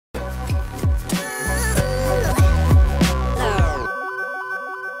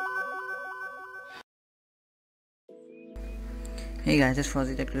Hey guys, it's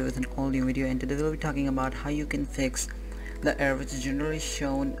FrostZTech today with an all new video, and today we'll be talking about how you can fix the error which is generally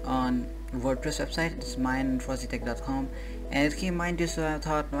shown on WordPress website. It's mine, FrostZTech.com, and it came mine too, so I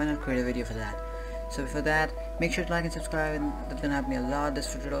thought why not create a video for that. So before that, make sure to like and subscribe, and that's gonna help me a lot.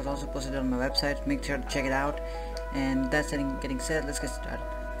 This tutorial is also posted on my website, make sure to check it out. And that's getting said, let's get started.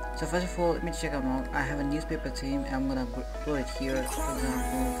 So first of all, let me check them out. I have a newspaper theme, and I'm gonna upload it here. For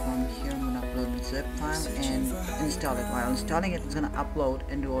example, from here I'm gonna upload the zip file and install it. While installing it, it's gonna upload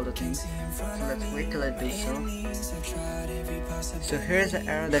and do all the things. So let's wait till it does so. So here's the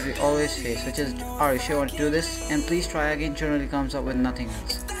error that we always face, which is, are you sure you want to do this? And please try again. Generally comes up with nothing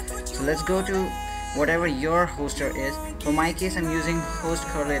else. So let's go to whatever your hoster is. For my case, I'm using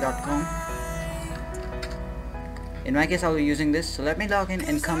hostcurly.com. In my case, I'll be using this. So let me log in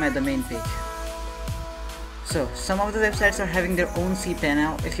and come at the main page. So some of the websites are having their own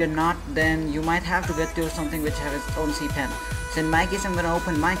cPanel. If you're not, then you might have to get to something which has its own cPanel. So in my case, I'm going to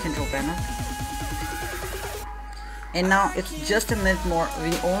open my control panel. And now it's just a minute more.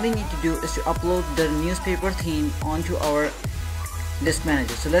 We only need to do is to upload the newspaper theme onto our disk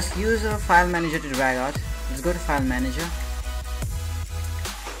manager. So let's use our file manager to drag out. Let's go to file manager.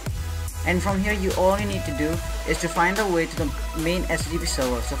 And from here, all you need to do is to find a way to the main HTTP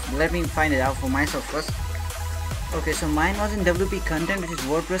server. So let me find it out for myself first. Okay, so mine was in WP content, which is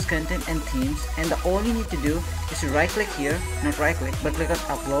WordPress content and themes. And all you need to do is to right click here, not right click, but click on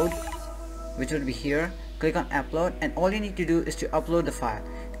upload, which would be here. Click on upload, and all you need to do is to upload the file.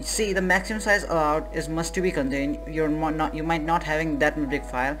 You see, the maximum size allowed is must to be contained. You might not having that big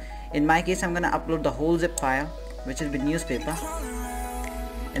file. In my case, I'm gonna upload the whole zip file, which is with newspaper.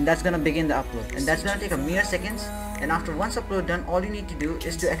 And that's gonna begin the upload, and that's gonna take a mere seconds. And after once upload done, all you need to do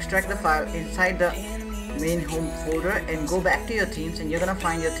is to extract the file inside the main home folder and go back to your themes, and you're gonna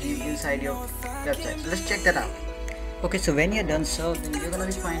find your theme inside your website. So let's check that out. Okay, so when you're done so, then you're gonna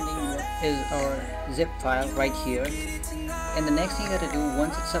be finding is our zip file right here. And the next thing you gotta do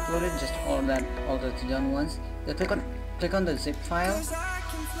once it's uploaded, just all that's done once, you click on the zip file,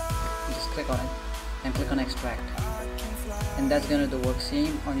 just click on it and click on extract. And that's gonna do the work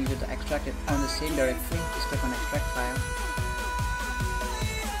same on you to extract it on the same directory. Just click on extract file,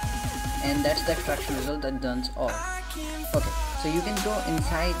 and that's the extraction result that does all. Okay, so you can go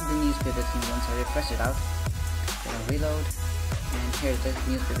inside the newspaper theme once I refresh it out. Gonna reload, and here's the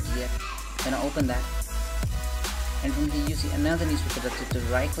newspaper TF. Gonna open that, and from here you see another newspaper. That's it. To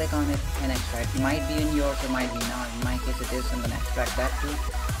right click on it and extract. Might be in yours or might be not. In my case it is. I'm gonna extract that too,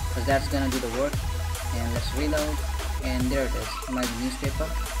 because that's gonna do the work. And let's reload. And there it is, my newspaper,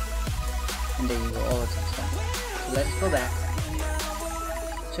 and there you go, all the things done. So let's go back.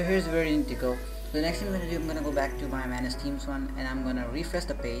 So here's where you need to go. The next thing I'm going to do, I'm going to go back to my manage themes one, and I'm going to refresh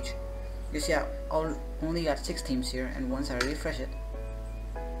the page. You see I only got 6 themes here, and once I refresh it,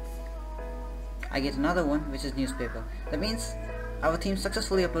 I get another one, which is newspaper. That means our theme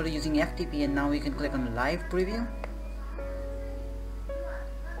successfully uploaded using FTP, and now we can click on live preview.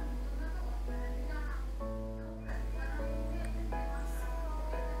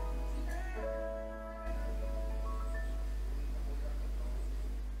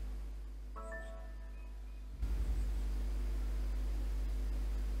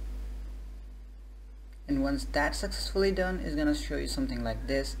 And once that's successfully done, it's gonna show you something like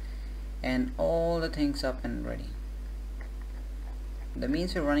this, and all the things up and ready. That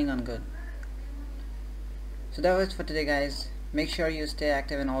means you're running on good. So that was for today, guys. Make sure you stay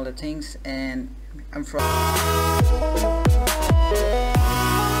active in all the things, and I'm from